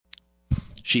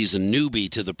she's a newbie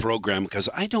to the program because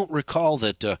I don't recall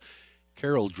that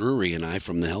Carol Drury and I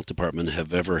from the health department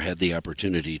have ever had the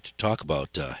opportunity to talk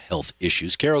about health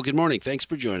issues. Carol, good morning. Thanks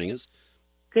for joining us.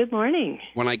 Good morning.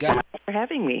 Thanks for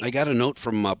having me. I got a note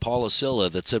from Paula Silla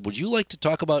that said, would you like to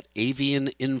talk about avian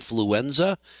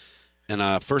influenza?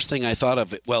 And first thing I thought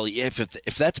of, well, if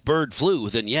that's bird flu,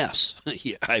 then yes,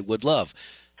 yeah, I would love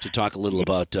to talk a little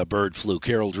about bird flu.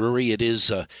 Carol Drury, it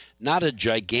is not a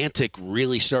gigantic,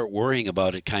 really start worrying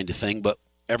about it kind of thing, but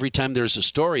every time there's a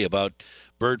story about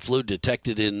bird flu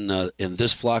detected in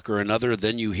this flock or another,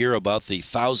 then you hear about the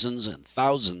thousands and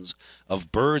thousands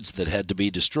of birds that had to be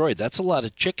destroyed. That's a lot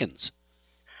of chickens.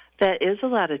 That is a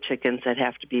lot of chickens that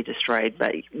have to be destroyed,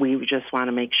 but we just want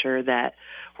to make sure that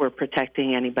we're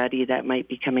protecting anybody that might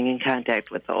be coming in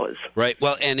contact with those. Right.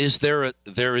 Well, and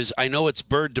I know it's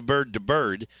bird to bird to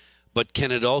bird, but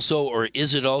can it also, or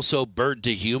is it also bird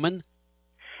to human?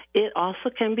 It also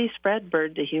can be spread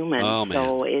bird to human. Oh, man.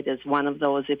 So it is one of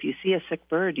those, if you see a sick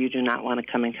bird, you do not want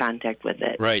to come in contact with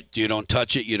it. Right. You don't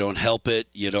touch it, you don't help it,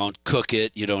 you don't cook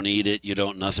it, you don't eat it, you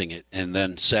don't nothing it. And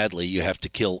then, sadly, you have to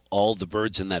kill all the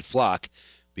birds in that flock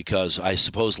because I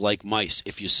suppose, like mice,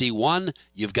 if you see one,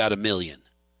 you've got a million.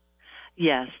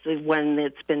 Yes. When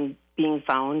it's been being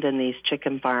found in these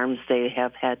chicken farms, they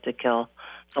have had to kill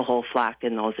the whole flock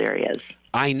in those areas.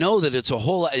 I know that it's a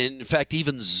whole lot. In fact,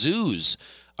 even zoos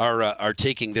are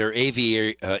taking their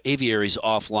aviaries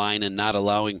offline and not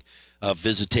allowing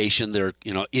visitation. They're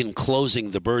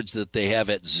enclosing the birds that they have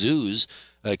at zoos,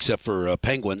 except for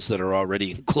penguins that are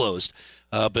already enclosed.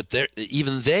 But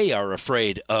even they are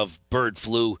afraid of bird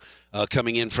flu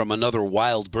coming in from another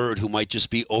wild bird who might just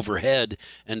be overhead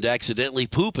and accidentally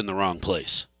poop in the wrong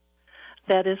place.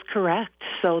 That is correct.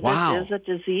 So Wow. This is a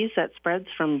disease that spreads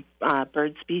from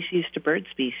bird species to bird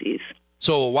species.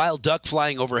 So a wild duck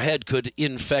flying overhead could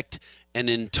infect an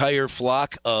entire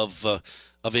flock of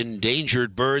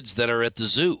endangered birds that are at the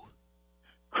zoo.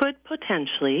 Could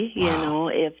potentially, Wow.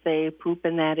 if they poop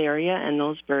in that area and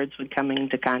those birds would come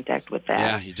into contact with that.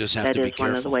 Yeah, you just have to be careful. That is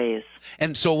one of the ways.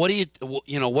 And so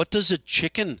what does a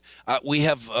chicken, we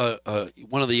have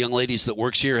one of the young ladies that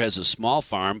works here has a small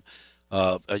farm,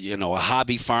 a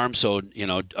hobby farm, so,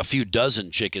 a few dozen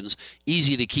chickens,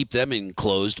 easy to keep them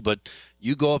enclosed, but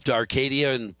you go up to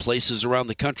Arcadia and places around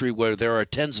the country where there are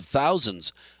tens of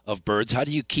thousands of birds. How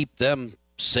do you keep them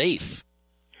safe?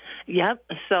 Yep.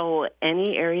 So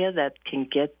any area that can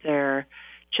get their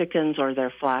chickens or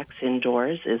their flocks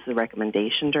indoors is the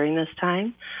recommendation during this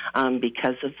time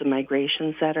because of the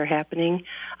migrations that are happening.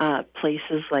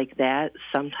 Places like that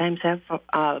sometimes have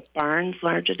barns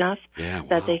large enough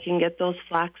that they can get those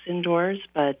flocks indoors,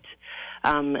 but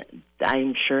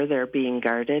I'm sure they're being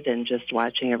guarded and just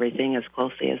watching everything as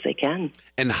closely as they can.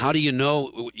 And how do you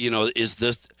know, is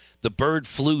the bird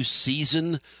flu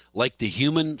season like the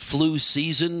human flu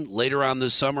season later on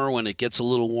this summer when it gets a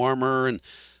little warmer and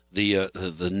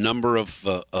the number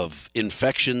of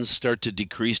infections start to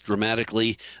decrease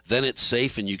dramatically? Then it's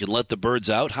safe and you can let the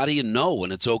birds out. How do you know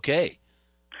when it's okay?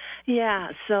 Yeah,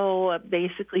 so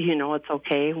basically, it's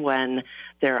okay when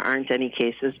there aren't any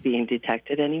cases being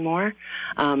detected anymore.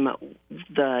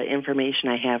 The information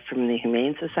I have from the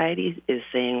Humane Society is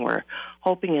saying we're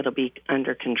hoping it'll be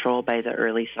under control by the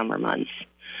early summer months.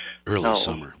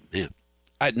 Summer, yeah.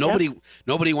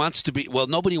 Nobody wants to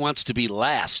be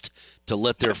last to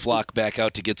let their flock back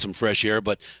out to get some fresh air,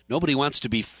 but nobody wants to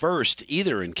be first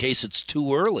either in case it's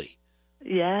too early.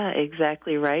 Yeah,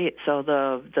 exactly right.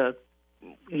 So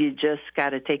you just got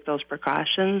to take those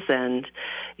precautions and,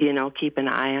 keep an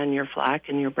eye on your flock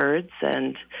and your birds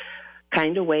and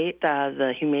kind of wait.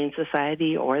 The Humane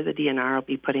Society or the DNR will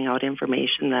be putting out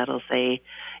information that'll say,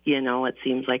 it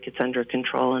seems like it's under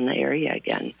control in the area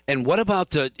again. And what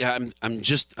about I'm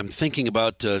thinking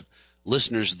about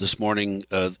listeners this morning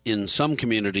in some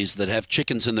communities that have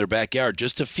chickens in their backyard,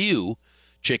 just a few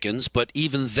chickens, but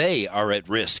even they are at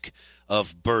risk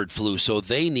of bird flu, so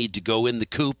they need to go in the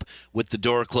coop with the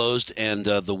door closed and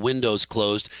the windows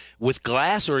closed with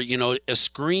glass or a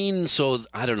screen. So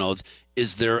I don't know.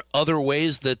 Is there other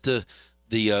ways that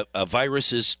the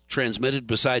virus is transmitted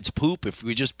besides poop? If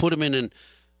we just put them in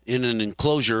an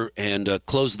enclosure and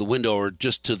close the window or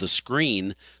just to the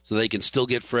screen so they can still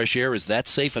get fresh air, is that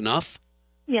safe enough?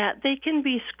 Yeah, they can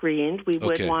be screened. We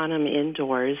would want them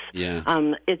indoors. Yeah.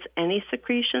 It's any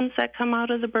secretions that come out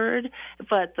of the bird,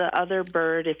 but the other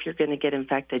bird, if you're going to get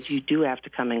infected, you do have to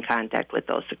come in contact with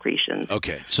those secretions.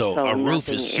 Okay, so a roof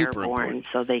is super important.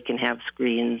 So they can have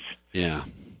screens. Yeah.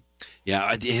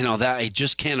 Yeah, that I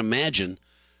just can't imagine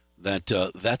that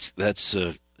that's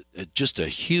just a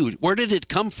huge... Where did it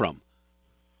come from?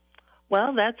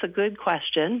 Well, that's a good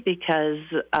question because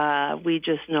we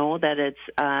just know that it's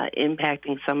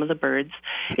impacting some of the birds.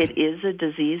 It is a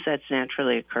disease that's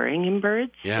naturally occurring in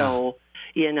birds. Yeah. So,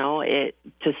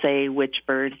 to say which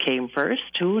bird came first,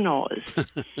 who knows?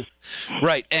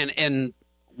 Right. And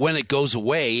when it goes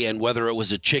away, and whether it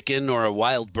was a chicken or a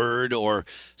wild bird or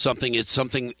something, it's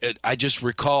something I just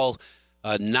recall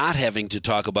not having to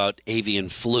talk about avian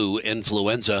flu,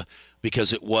 influenza,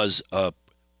 because it was a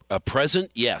present,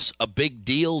 yes. A big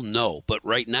deal, no. But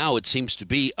right now it seems to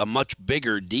be a much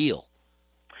bigger deal.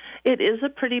 It is a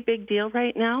pretty big deal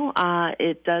right now.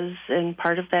 It does, and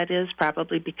part of that is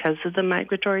probably because of the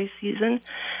migratory season,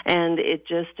 and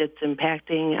it's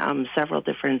impacting several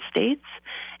different states,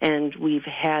 and we've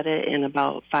had it in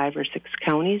about 5 or 6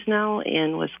 counties now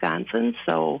in Wisconsin,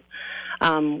 so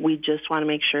we just want to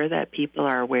make sure that people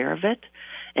are aware of it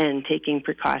and taking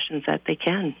precautions that they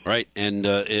can. Right, and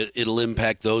it'll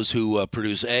impact those who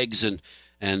produce eggs and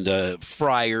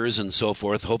fryers and so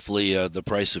forth. Hopefully the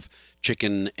price of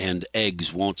chicken and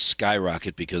eggs won't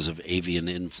skyrocket because of avian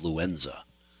influenza.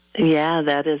 Yeah,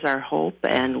 that is our hope,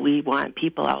 and we want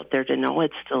people out there to know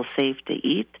it's still safe to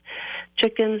eat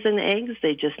chickens and eggs.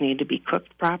 They just need to be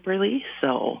cooked properly.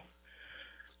 So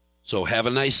have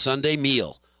a nice Sunday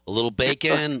meal. A little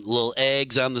bacon, a little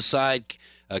eggs on the side.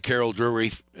 Carol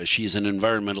Drury, she's an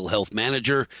environmental health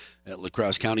manager at La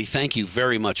Crosse County. Thank you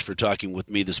very much for talking with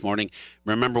me this morning.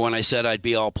 Remember when I said I'd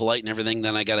be all polite and everything,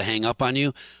 then I got to hang up on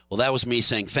you? Well, that was me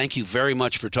saying thank you very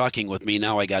much for talking with me.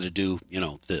 Now I got to do,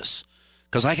 this,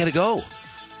 because I got to go.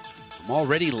 I'm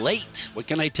already late. What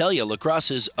can I tell you? La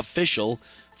Crosse's official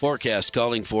forecast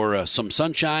calling for some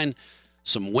sunshine,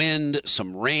 some wind,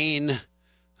 some rain,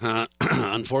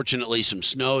 unfortunately some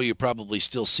snow. You probably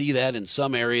still see that in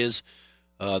some areas.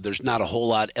 There's not a whole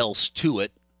lot else to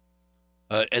it.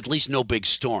 At least no big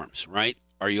storms, right?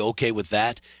 Are you okay with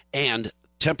that? And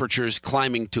temperatures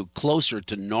climbing to closer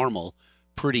to normal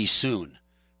pretty soon.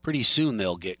 Pretty soon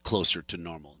they'll get closer to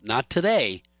normal. Not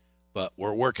today, but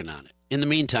we're working on it. In the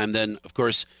meantime, then, of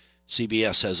course,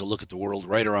 CBS has a look at the world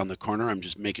right around the corner. I'm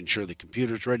just making sure the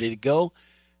computer's ready to go.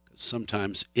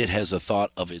 Sometimes it has a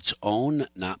thought of its own,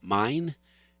 not mine.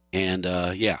 And,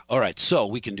 all right, so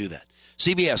we can do that.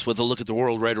 CBS with a look at the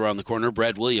world right around the corner.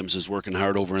 Brad Williams is working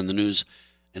hard over in the News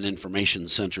and Information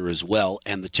Center as well.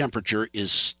 And the temperature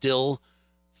is still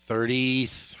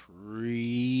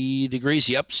 33 degrees.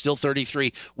 Yep, still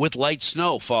 33 with light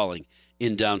snow falling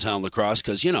in downtown La Crosse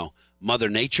because, Mother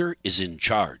Nature is in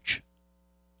charge.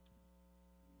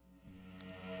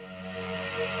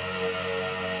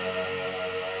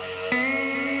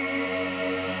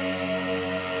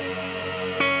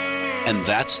 And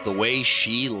that's the way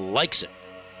she likes it.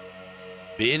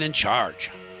 Being in charge.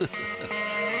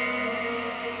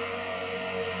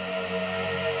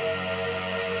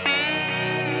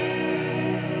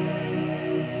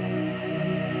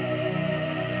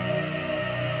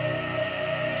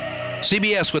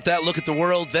 CBS with that look at the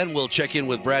world. Then we'll check in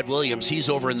with Brad Williams. He's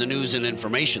over in the News and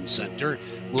Information Center.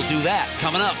 We'll do that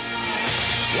coming up.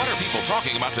 What are people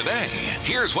talking about today?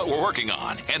 Here's what we're working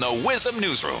on in the Wisdom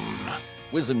Newsroom.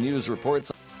 Wisdom News reports.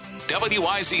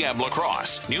 WIZM La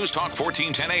Crosse, News Talk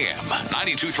 1410 AM,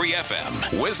 92.3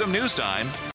 FM. Wisdom News Time.